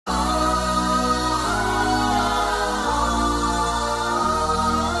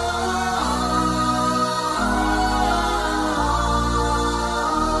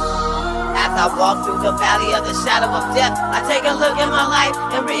I walk through the valley of the shadow of death, I take a look at my life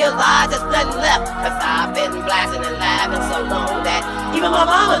and realize there's nothing left. Cause I've been blasting and laughing so long that even my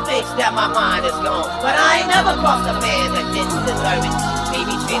mama thinks that my mind is gone. But I ain't never crossed a man that didn't deserve it.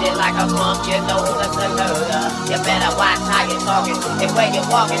 Maybe treated like a punk, you know that's a murder. You better watch how you're talking and where you're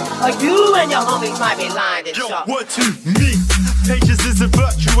walking, or you and your homies might be lying to chalk. What to me? Patience is a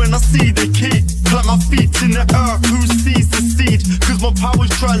virtue and I see the key. Plant my feet in the earth, who sees the seed? Cause my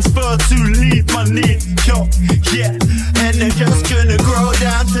power's transferred to lead my need. Yo, yeah, and they're just gonna grow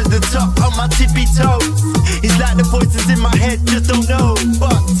down to the top on my tippy toes. It's like the voices in my head just don't know.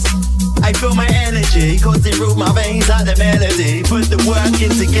 But I feel my energy coursing through my veins like the melody. Put the work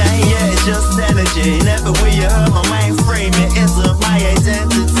into gain, yeah, it's just energy. Never will you hurt my mind frame, it isn't my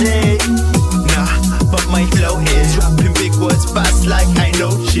identity. Nah, but my flow is dropping big words fast like I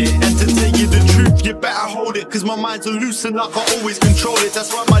know shit. And to tell you the truth, you better hold it, cause my mind's so loose and I can't always control it.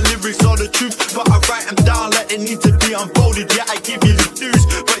 That's why my lyrics are the truth, but I write them down like they need to be unfolded. Yeah, I give you the news,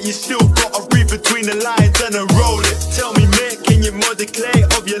 but you still gotta read between the lines and unroll it. Tell me, man, can you mold the clay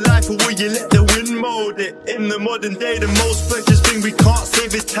of your life, or will you let the wind mold it? In the modern day, the most precious thing we can't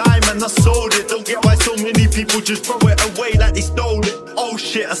save is time, and I sold it. Don't get why so many people just throw it away like they stole it. Oh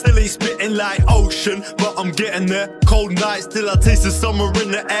shit, I still ain't spitting like ocean, but I'm getting there. Cold nights, still I taste the summer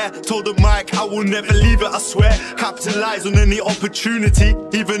in the air. Told the mic I will never leave it, I swear. Capitalize on any opportunity,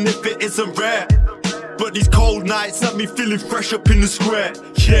 even if it isn't rare. But these cold nights have me feeling fresh up in the square.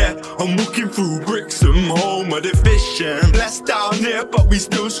 Yeah, I'm walking through bricks and home of the vision. Blessed down here, but we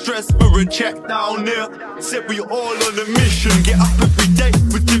still stress for a check down here. Said we all on a mission, get up every day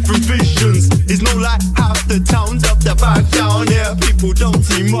with different visions. It's no lie, half the town's up the back down here. People don't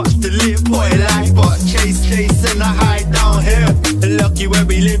see much to live, boy, life, but chase and I hide down here. Lucky where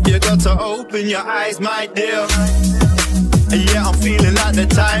we live, you got to open your eyes, my dear. Yeah, I'm feeling like the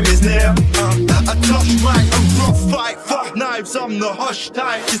time is near. I touch right, a rough fight. Fuck knives, I'm the hush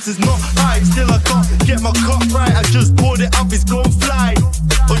type. This is not hype, still I can't get my cut right. I just poured it up, it's gon' fly.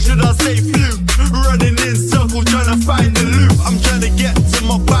 Or should I say fluke? Running in circles, trying to find the loop. I'm trying to get to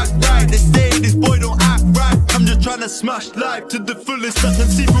my back right. They say this boy don't act right. I'm just trying to smash life to the fullest. I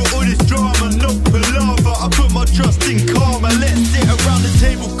can see through all this drama, no palaver. I put my trust in karma. Let's sit around the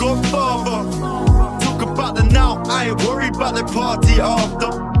table, Godfather. About the now, I ain't worried about the party after.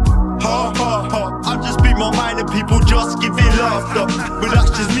 Ha ha ha, I just speak my mind and people just give it laughter. But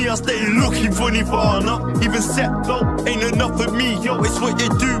that's just me, I stay looking for Nirvana. Even set though, ain't enough of me. Yo, it's what you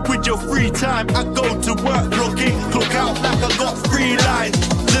do with your free time. I go to work, clock in, clock out like I got 3 lines.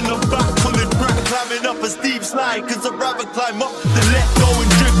 Then I'm back on the track, climbing up a steep slide. Cause I'd rather climb up than let go and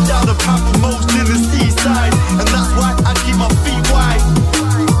drift down the path of most in the seaside. And that's why I keep my feet wide,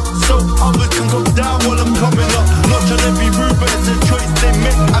 so others can come down while I'm coming up. Not trying to be rude, but it's a choice they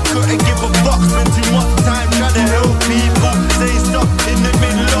make. I couldn't give a fuck, spend too much time trying to help people. Stay stuck in the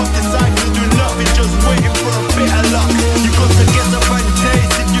middle of the cycle, do nothing, just waiting for a bit of luck. You got to get up and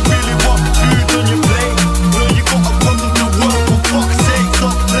taste if you really want food on your plate. No, you got a problem to work, for fuck's sake.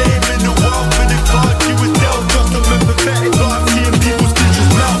 Stop blaming the world for the card you was dealt. Just I'm empathetic, but I'm seeing people's stitches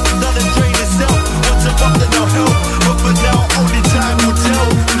melt. Now the drain itself, what's about that no help. But for now, only time will tell.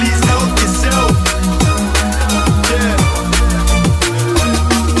 Please help yourself. Yeah,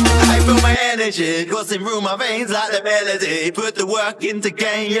 I feel my energy coursing through my veins like the melody. Put the work into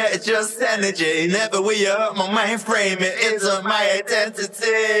gain, yeah, it's just energy. Never will you hurt my mind frame, it isn't my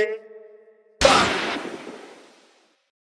identity.